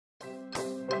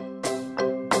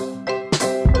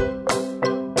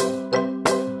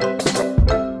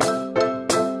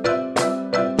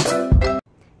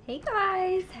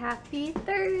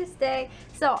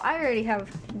So I already have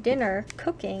dinner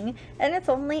cooking and it's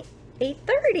only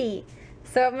 8:30.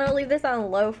 So I'm gonna leave this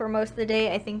on low for most of the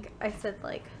day. I think I said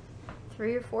like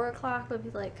 3 or 4 o'clock would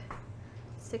be like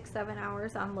 6-7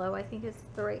 hours on low. I think it's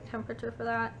the right temperature for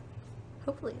that.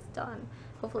 Hopefully it's done.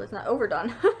 Hopefully it's not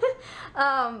overdone.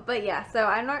 But yeah, so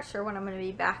I'm not sure when I'm gonna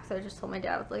be back. So I just told my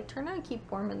dad, I was like, turn on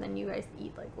keep warm and then you guys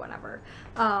eat like whenever.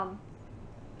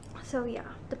 So yeah,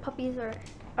 the puppies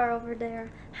are over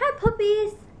there. Hi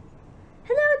puppies!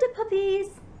 Hello the puppies!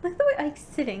 Look the way Ike's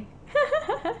sitting.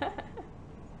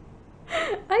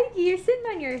 Ike, you're sitting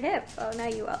on your hip. Oh, now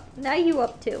you up. Now you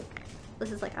up too.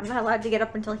 This is like, I'm not allowed to get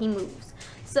up until he moves.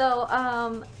 So,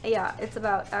 yeah, it's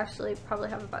about, actually probably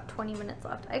have about 20 minutes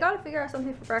left. I gotta figure out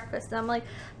something for breakfast. And I'm like,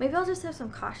 maybe I'll just have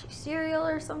some Kashi cereal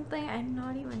or something. I'm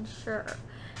not even sure.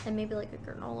 And maybe like a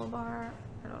granola bar.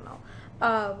 I don't know.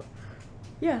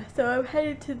 Yeah, so I'm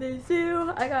headed to the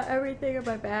zoo. I got everything in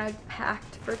my bag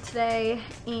packed for today.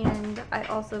 And I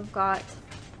also got,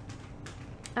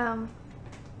 I don't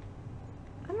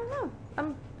know.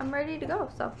 I'm ready to go.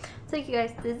 So I'll take you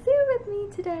guys to the zoo with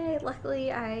me today.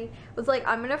 Luckily, I was like,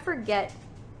 I'm gonna forget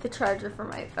the charger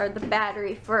for the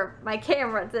battery for my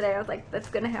camera today. I was like, that's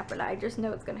gonna happen. I just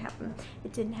know it's gonna happen.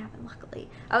 It didn't happen, luckily.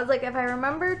 I was like, if I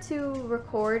remember to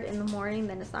record in the morning,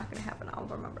 then it's not gonna happen. I'll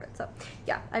remember it. So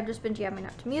yeah, I've just been jamming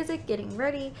out to music, getting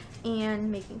ready,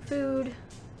 and making food.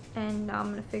 And now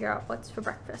I'm gonna figure out what's for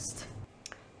breakfast.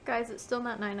 Guys, it's still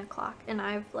not 9 o'clock and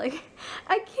I've like,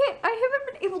 I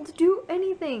haven't been able to do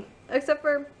anything except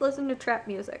for listen to trap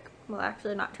music. Well,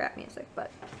 actually not trap music,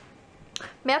 but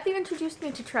Matthew introduced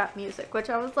me to trap music, which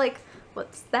I was like,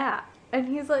 what's that? And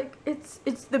he's like, it's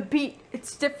the beat,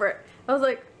 it's different. I was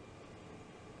like,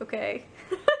 okay.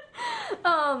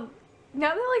 Not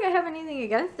that like I have anything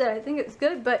against it, I think it's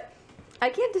good, but I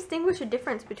can't distinguish a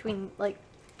difference between like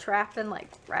trap and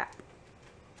like rap.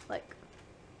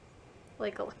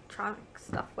 Like electronic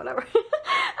stuff, whatever.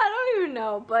 I don't even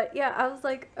know, but yeah, I was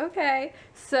like, okay.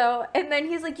 So, and then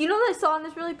he's like, you know that song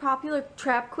that's really popular,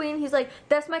 Trap Queen? He's like,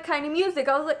 that's my kind of music.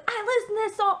 I was like, I listen to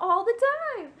that song all the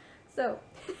time. So,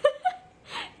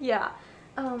 yeah.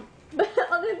 But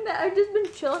other than that, I've just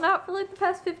been chilling out for like the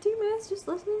past 15 minutes, just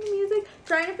listening to music,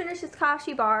 trying to finish this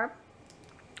Kashi bar.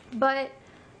 But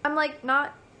I'm like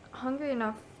not hungry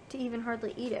enough to even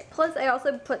hardly eat it. Plus, I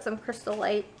also put some Crystal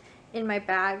Light in my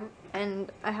bag and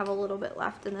I have a little bit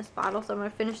left in this bottle, so I'm gonna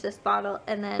finish this bottle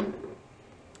and then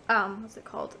what's it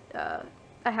called,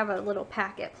 I have a little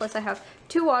packet, plus I have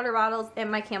 2 water bottles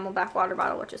and my Camelback water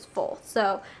bottle, which is full,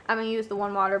 so I'm gonna use the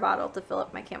 1 water bottle to fill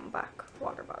up my Camelback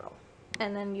water bottle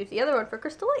and then use the other one for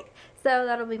Crystal Light. So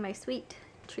that'll be my sweet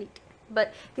treat.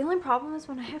 But the only problem is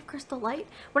when I have Crystal Light,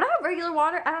 when I have regular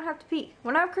water I don't have to pee.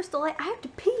 When I have Crystal Light I have to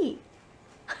pee.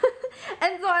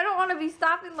 And so I don't want to be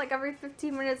stopping like every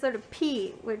 15 minutes or to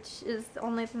pee, which is the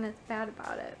only thing that's bad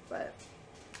about it, but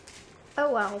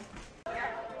oh well.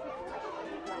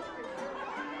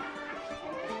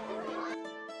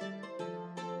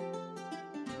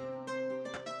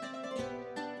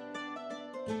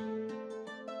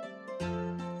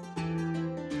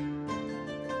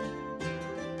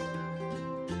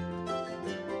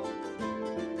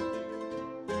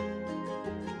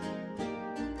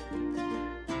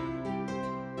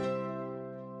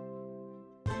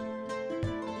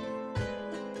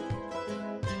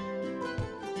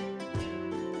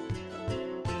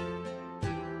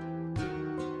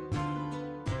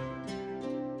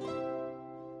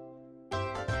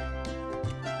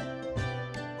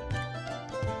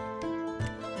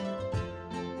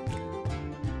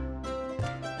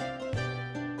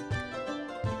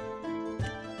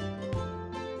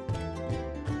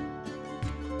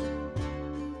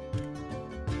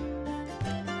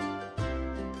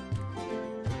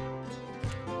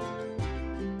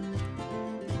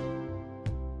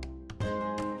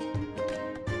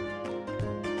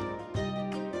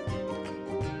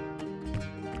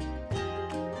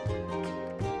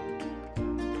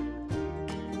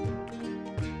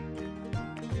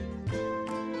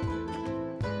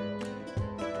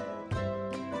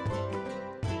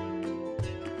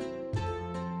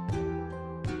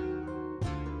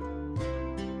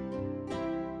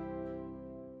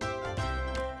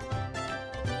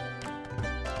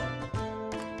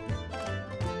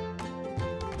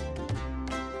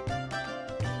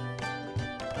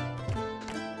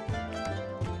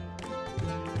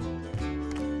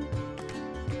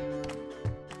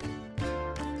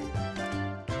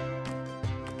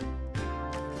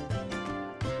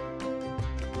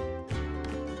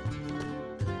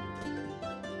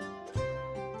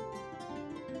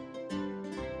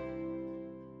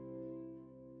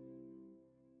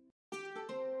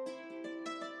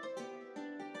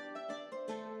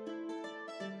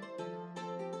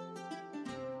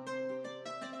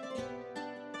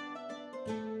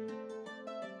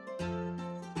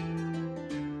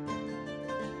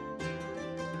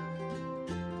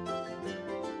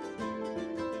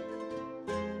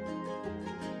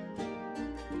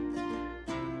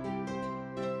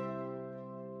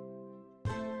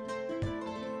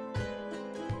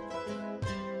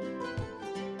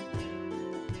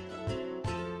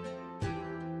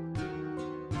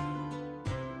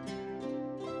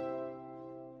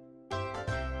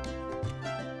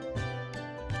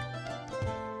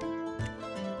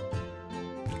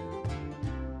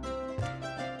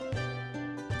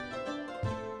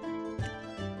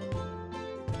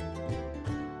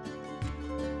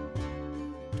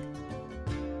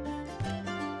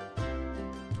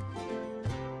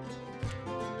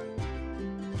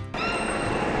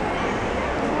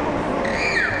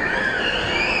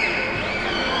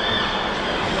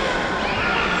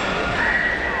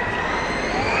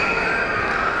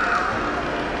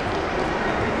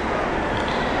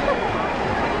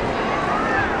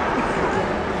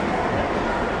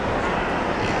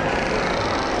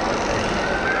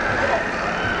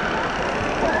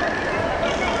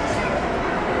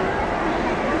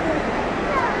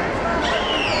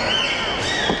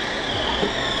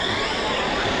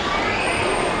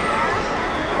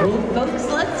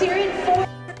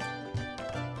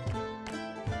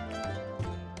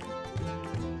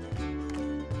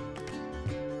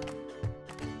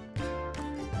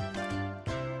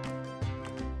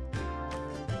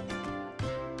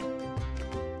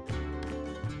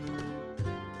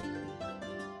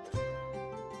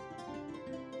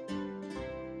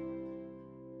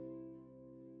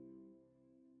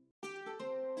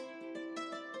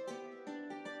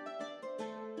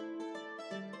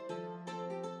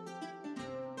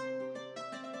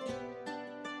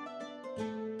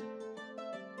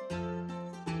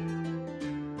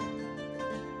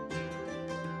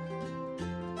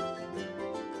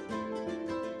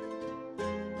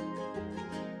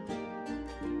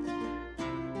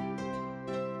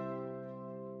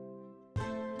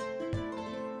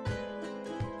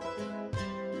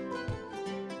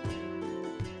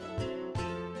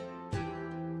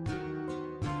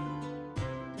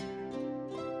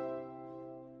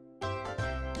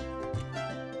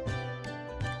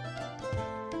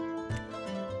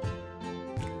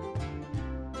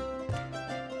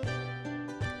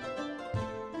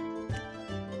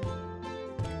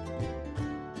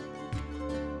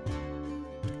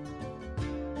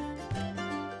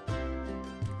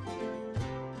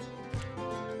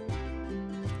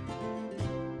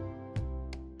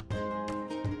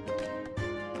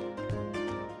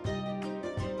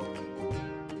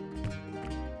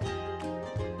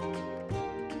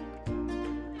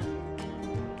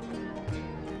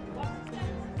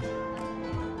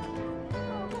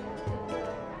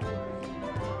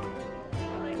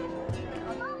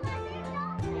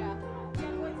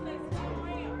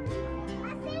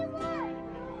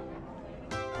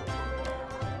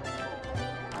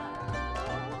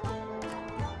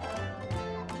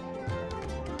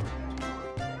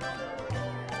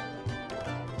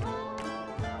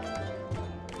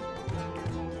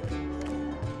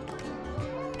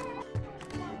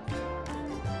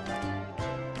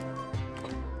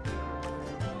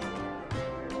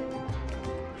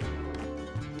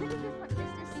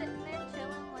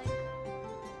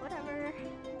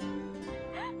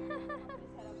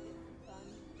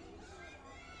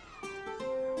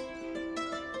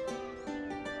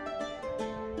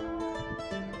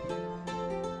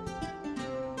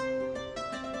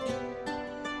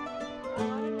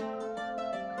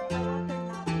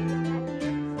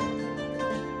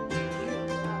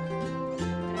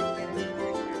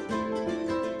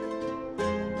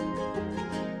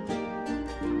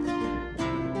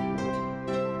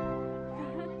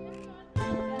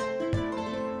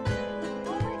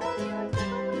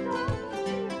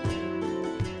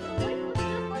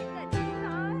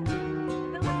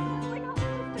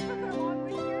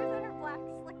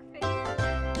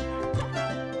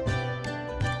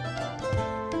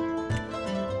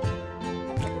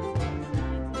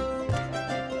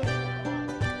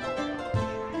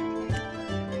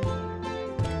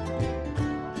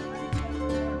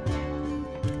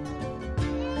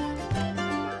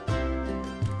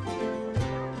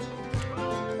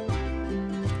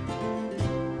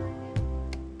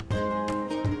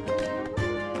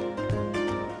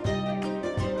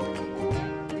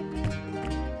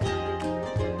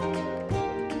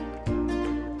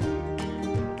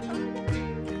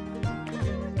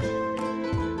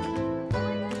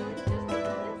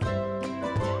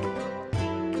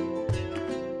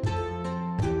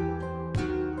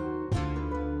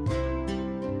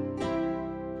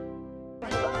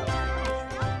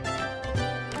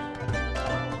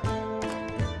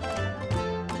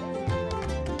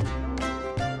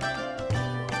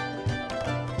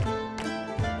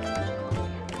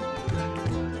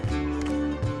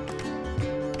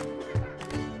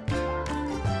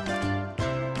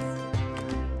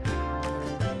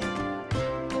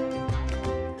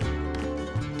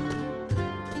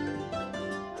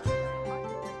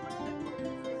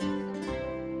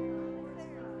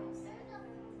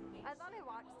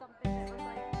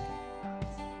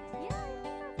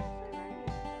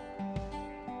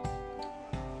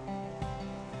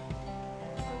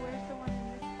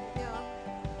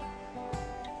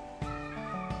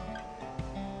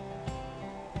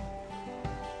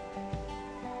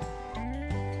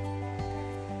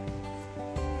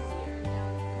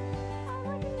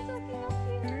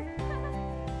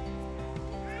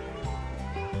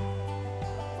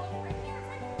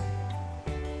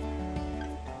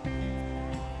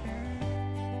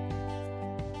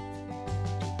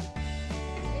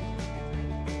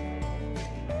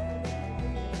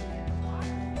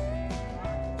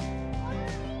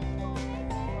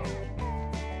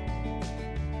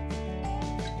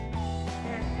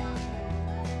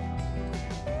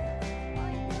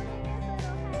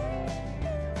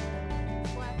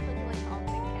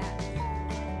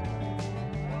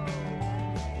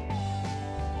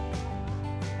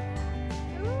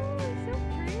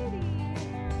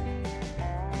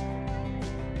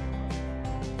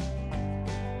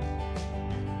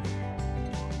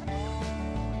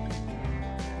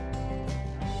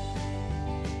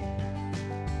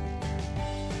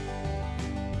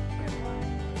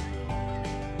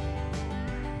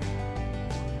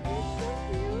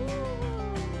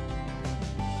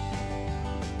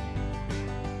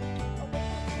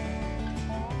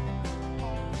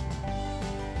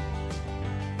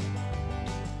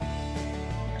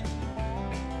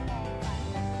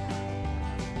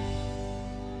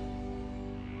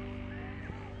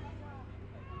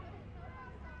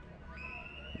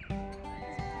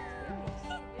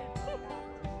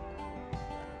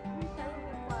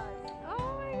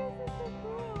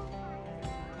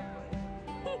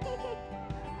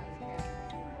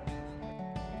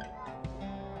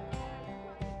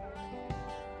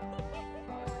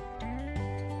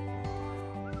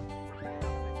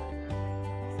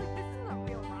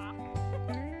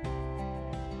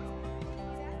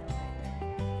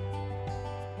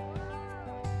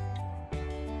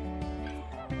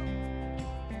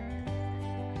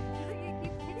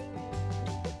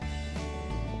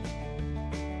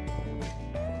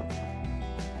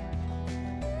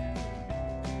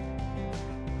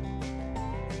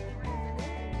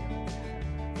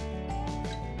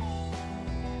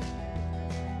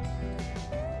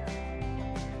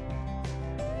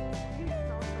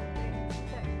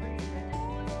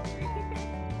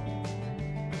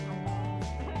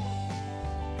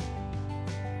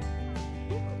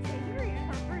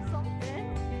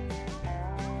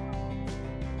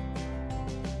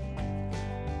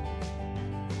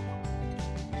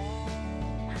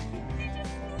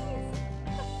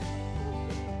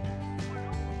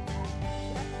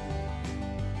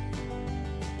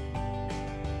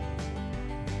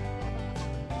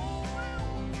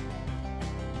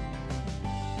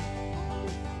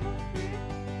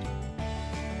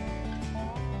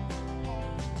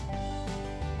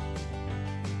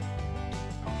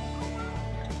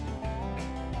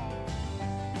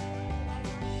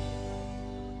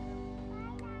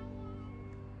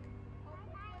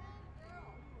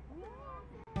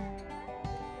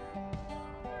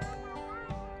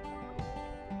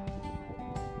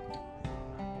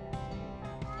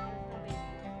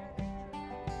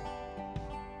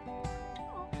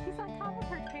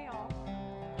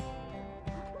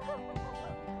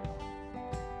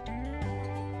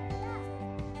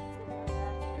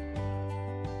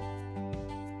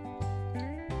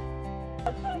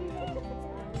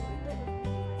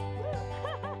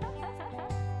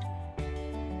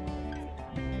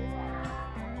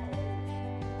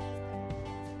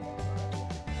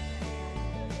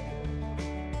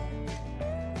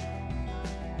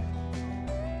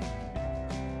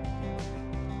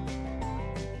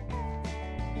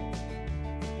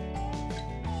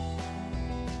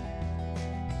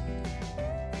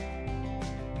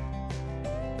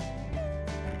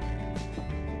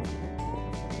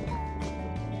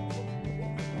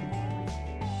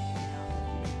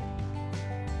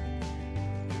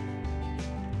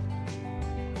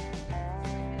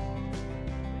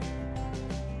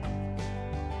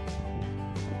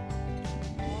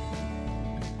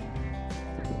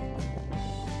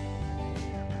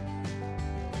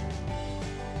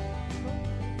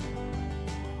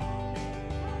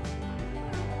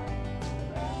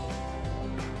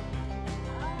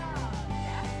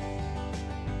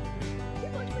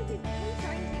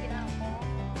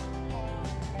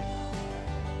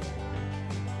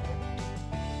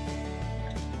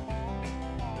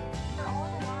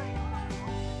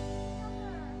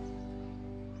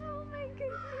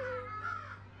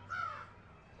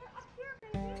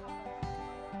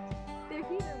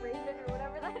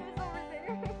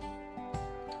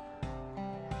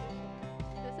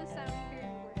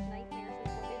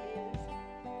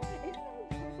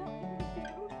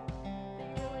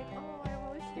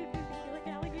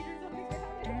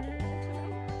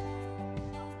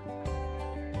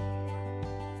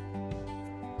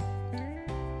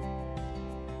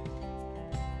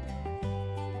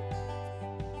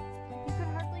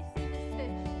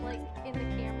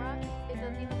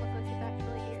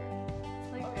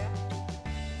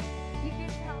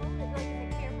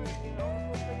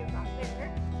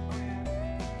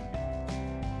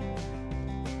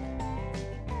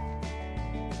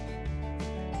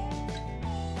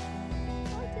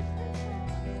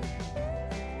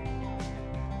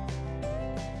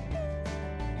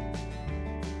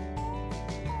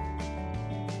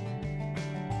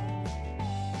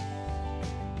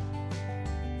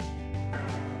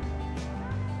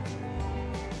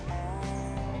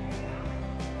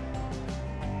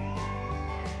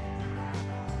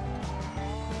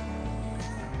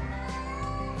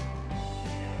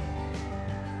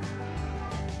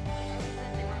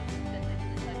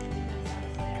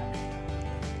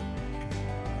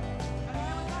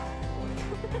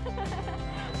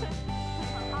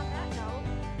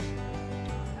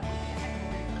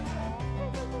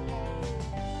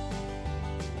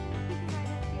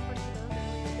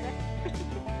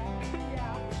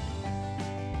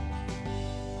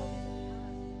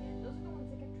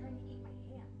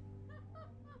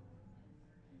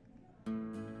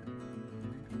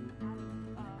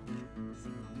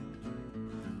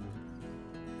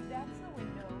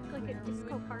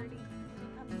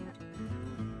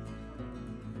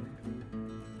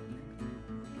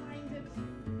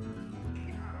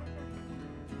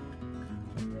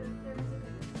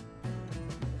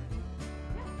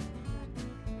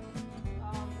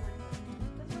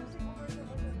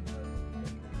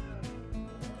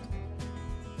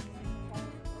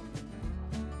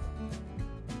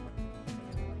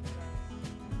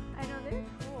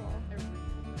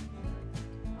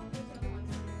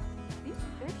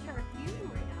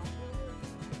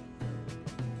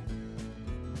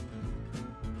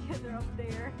 They're up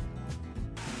there.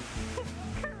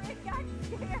 Corinne got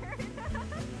scared.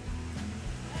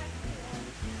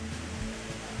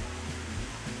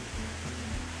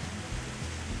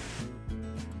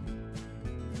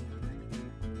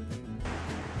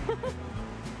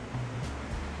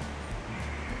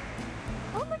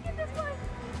 Oh, look at this one!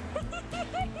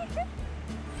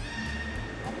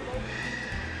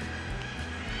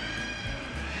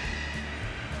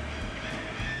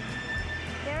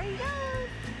 There he goes!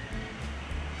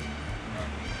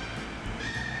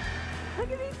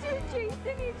 Look at these two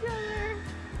chasing each other!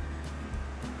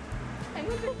 I'm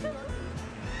gonna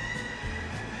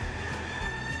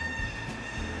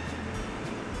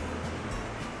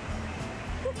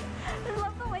I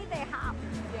love the way they hop.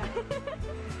 Yeah.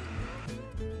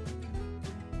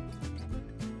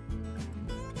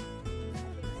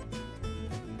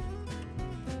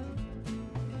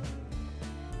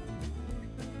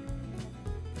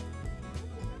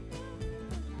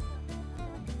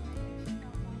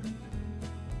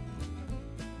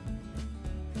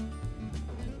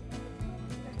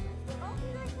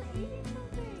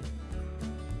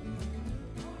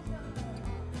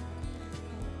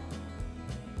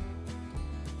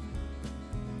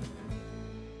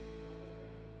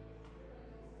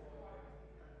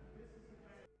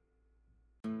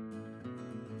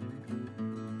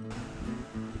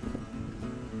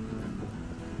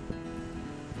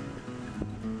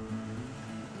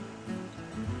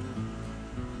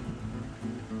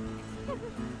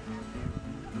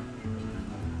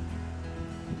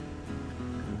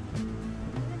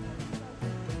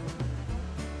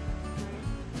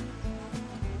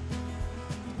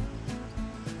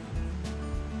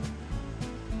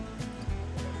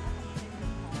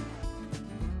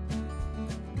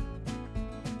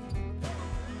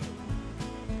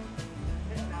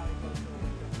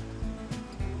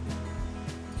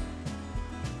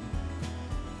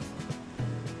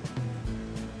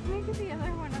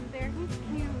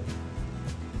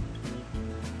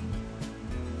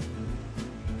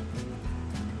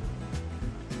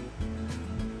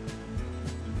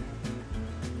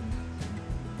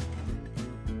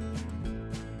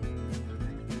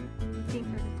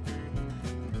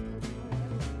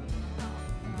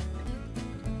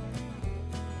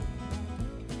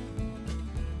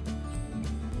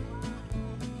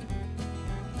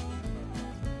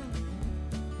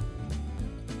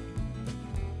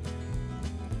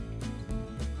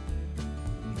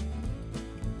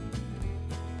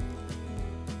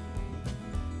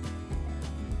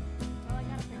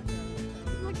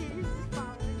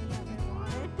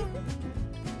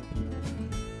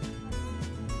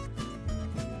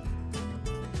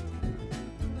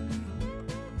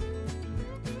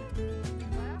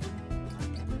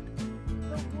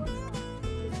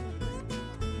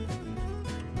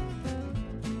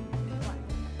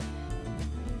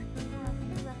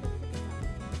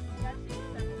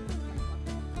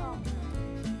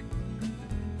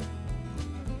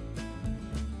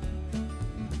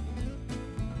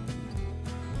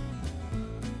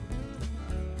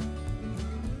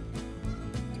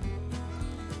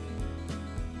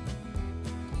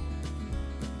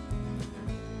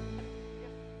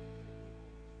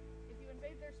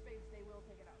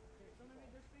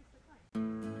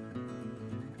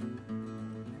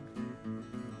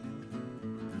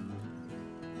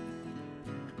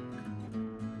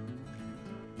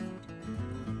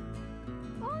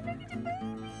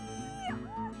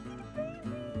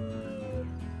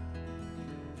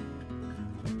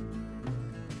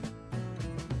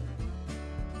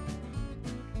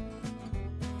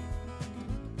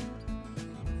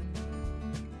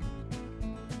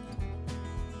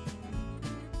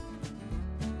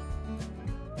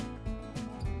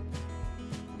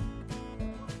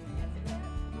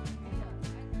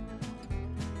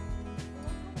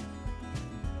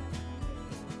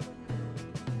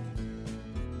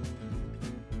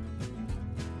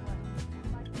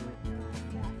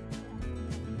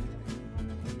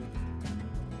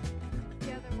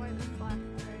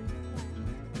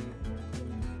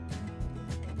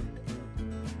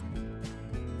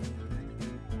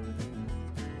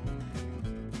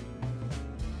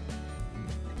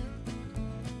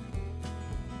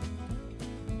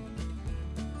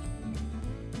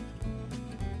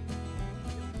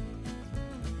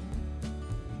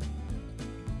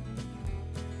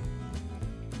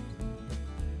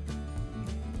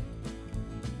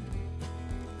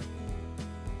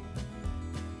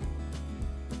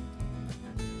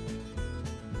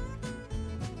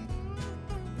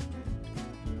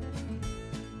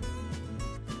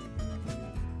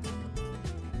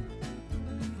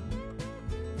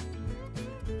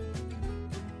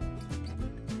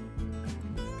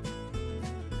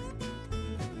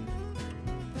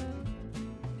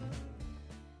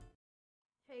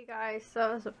 Guys,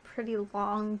 so it was a pretty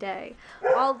long day.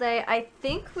 All day. I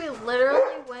think we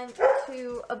literally went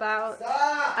to about,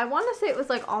 I want to say it was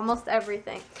like almost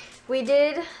everything. We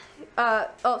did,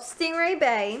 Stingray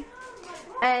Bay,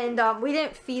 and we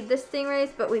didn't feed the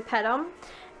stingrays, but we pet them.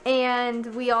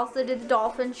 And we also did the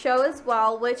dolphin show as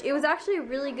well, which it was actually a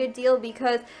really good deal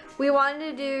because we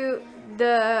wanted to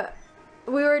do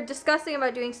we were discussing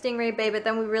about doing Stingray Bay, but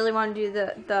then we really wanted to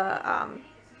do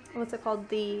what's it called,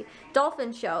 the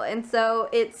dolphin show. And so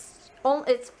it's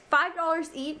 $5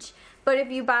 each, but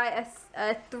if you buy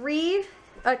a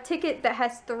ticket that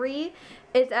has 3,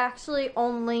 it's actually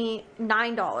only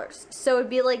 $9. So it'd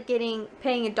be like paying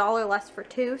 $1 less for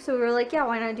 2. So we were like, yeah,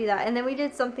 why not do that? And then we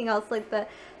did something else, like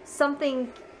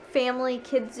something family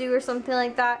kids zoo or something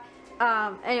like that,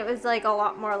 and it was like a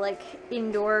lot more like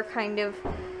indoor kind of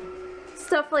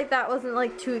stuff like that. Wasn't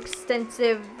like too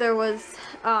extensive. There was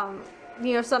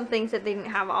you know, some things that they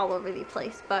didn't have all over the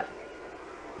place, but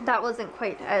that wasn't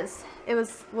quite as,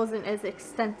 wasn't as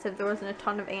extensive. There wasn't a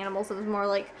ton of animals. It was more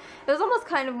like, it was almost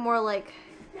kind of more like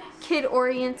kid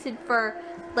oriented for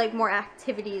like more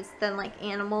activities than like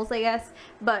animals, I guess.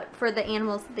 But for the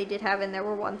animals that they did have in there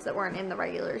were ones that weren't in the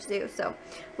regular zoo, so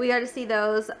we got to see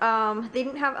those. They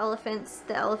didn't have elephants.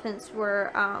 The elephants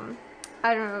were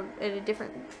I don't know,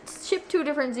 shipped to a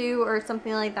different zoo or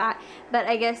something like that. But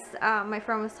I guess my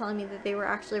friend was telling me that they were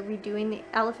actually redoing the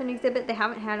elephant exhibit. They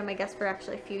haven't had them, I guess, for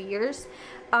actually a few years,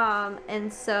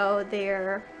 and so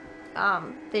they'll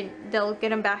get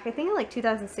them back, I think in like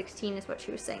 2016 is what she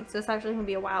was saying. So it's actually gonna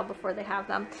be a while before they have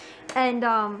them. And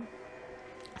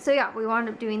so yeah, we wound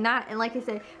up doing that, and like I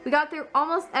said, we got through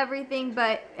almost everything,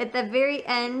 but at the very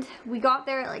end, we got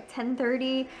there at like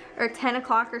 10:30 or 10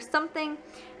 o'clock or something,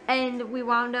 and we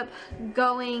wound up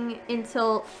going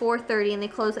until 4:30, and they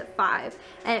close at 5.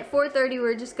 And at 4:30, we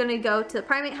were just gonna go to the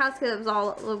primate house because it was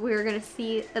all we were gonna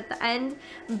see at the end,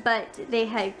 but they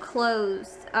had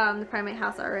closed the primate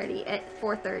house already at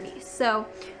 4:30, so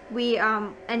we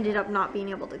ended up not being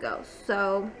able to go.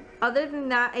 So other than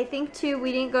that, I think too,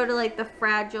 we didn't go to like the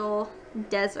fragile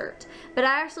desert, but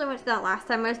I actually went to that last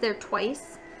time. I was there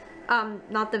twice,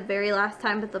 not the very last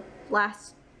time, but the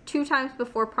last 2 times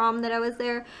before prom that I was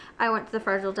there, I went to the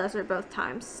fragile desert both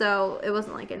times, so it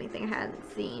wasn't like anything I hadn't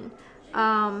seen.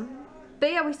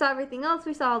 But yeah, we saw everything else.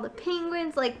 We saw all the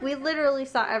penguins. Like, we literally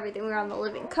saw everything. We were on the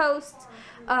living coast,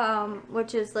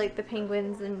 which is like the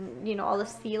penguins and, you know, all the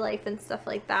sea life and stuff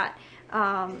like that,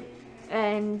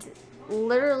 and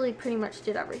literally pretty much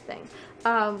did everything.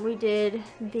 We did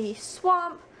the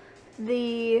swamp,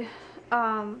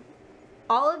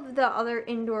 all of the other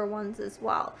indoor ones as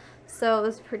well, so it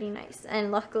was pretty nice.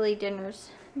 And luckily dinner's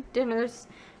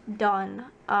done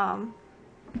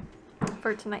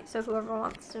for tonight, so whoever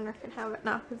wants dinner can have it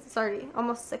now because it's already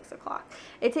almost 6 o'clock.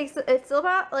 It's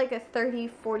about like a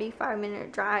 30-45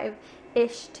 minute drive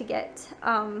ish to get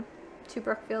to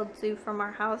Brookfield Zoo from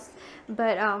our house,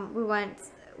 but I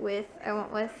went with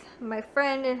my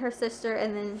friend and her sister,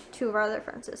 and then 2 of our other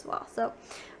friends as well. So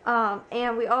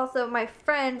and we also, my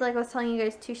friend, like I was telling you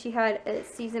guys too, she had a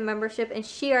season membership and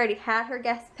she already had her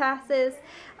guest passes.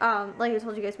 Like I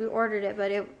told you guys, we ordered it,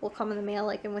 but it will come in the mail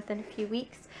like within a few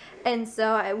weeks, and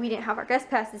so we didn't have our guest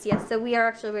passes yet, so we are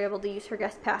actually able to use her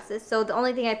guest passes. So the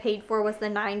only thing I paid for was the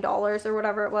 $9 or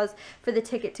whatever it was for the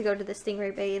ticket to go to the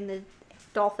Stingray Bay and the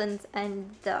dolphins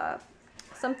and the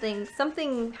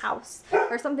something house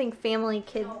or something family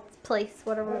kids place,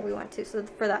 whatever we went to, so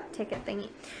for that ticket thingy.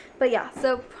 But yeah,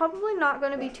 so probably not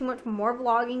going to be too much more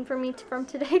vlogging for me from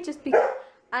today, just because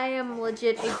I am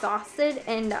legit exhausted,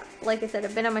 and like I said,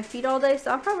 I've been on my feet all day, so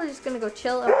I'm probably just going to go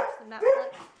chill and watch some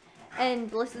Netflix,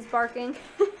 and Bliss is barking,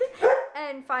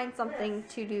 and find something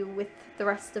to do with the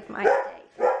rest of my day.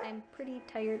 I'm pretty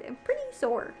tired and pretty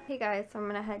sore. Hey guys, so I'm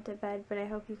gonna head to bed, but I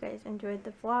hope you guys enjoyed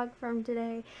the vlog from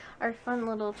today, our fun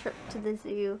little trip to the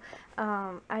zoo.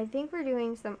 I think we're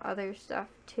doing some other stuff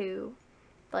too,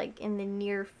 like in the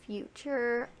near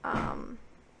future.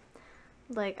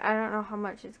 Like, I don't know how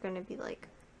much it's gonna be like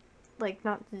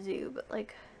not the zoo, but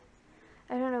like,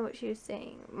 I don't know what she was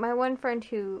saying. My one friend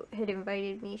who had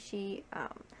invited me, she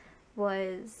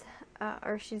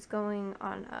she's going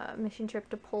on a mission trip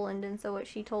to Poland, and so what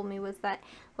she told me was that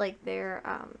like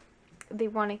they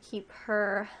want to keep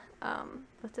her,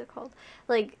 what's it called,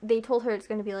 like they told her it's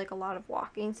going to be like a lot of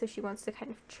walking, so she wants to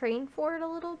kind of train for it a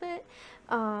little bit,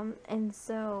 and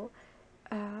so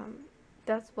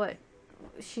that's what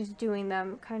she's doing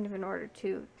them kind of in order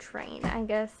to train, I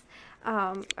guess,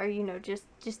 or you know, just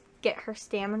get her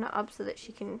stamina up so that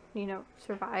she can, you know,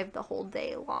 survive the whole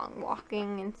day long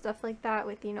walking and stuff like that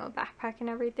with, you know, a backpack and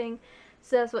everything.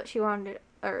 So that's what she wanted,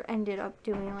 or ended up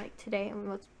doing like today, and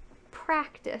was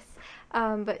practice.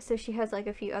 But so she has like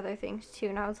a few other things too,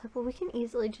 and I was like, well, we can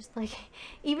easily just like,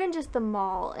 even just the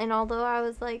mall. And although I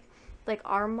was like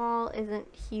our mall isn't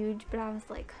huge, but I was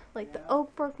like the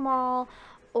Oakbrook Mall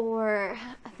or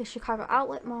the Chicago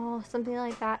Outlet Mall, something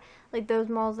like that. Like those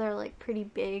malls are like pretty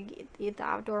big, the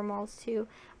outdoor malls too.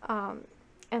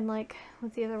 And like,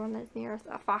 what's the other one that's near us?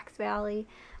 Fox Valley.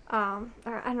 Or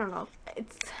I don't know.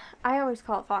 I always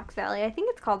call it Fox Valley. I think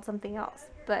it's called something else,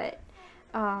 but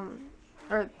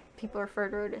or people refer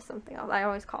to it as something else. I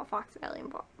always call it Fox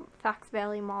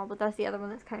Valley Mall, but that's the other one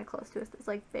that's kind of close to us. That's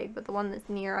like big, but the one that's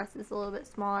near us is a little bit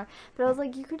smaller. But I was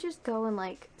like, you could just go and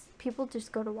like, people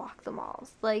just go to walk the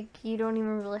malls. Like, you don't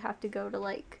even really have to go to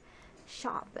like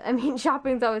shop. I mean,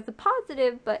 shopping's always a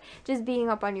positive, but just being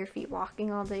up on your feet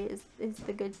walking all day is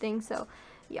the good thing. So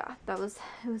yeah, it was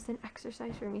an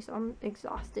exercise for me. So I'm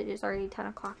exhausted. It's already 10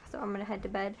 o'clock, so I'm gonna head to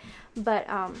bed. But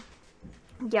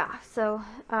yeah, so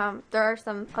there are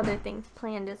some other things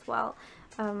planned as well,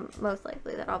 most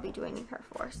likely that I'll be joining her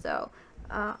for. So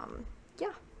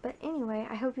yeah, but anyway,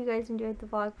 I hope you guys enjoyed the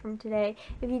vlog from today.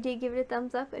 If you did, give it a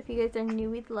thumbs up. If you guys are new,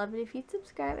 we'd love it if you'd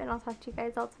subscribe, and I'll talk to you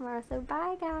guys all tomorrow. So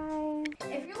bye, guys.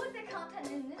 If you like the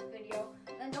content in this video,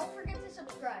 then don't forget to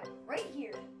subscribe right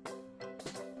here.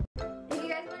 If you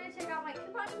guys want to check out my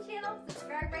couponing channel,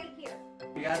 subscribe right here.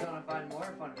 If you guys want to find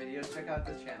more fun videos, check out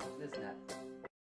this channel, Nizi Fam.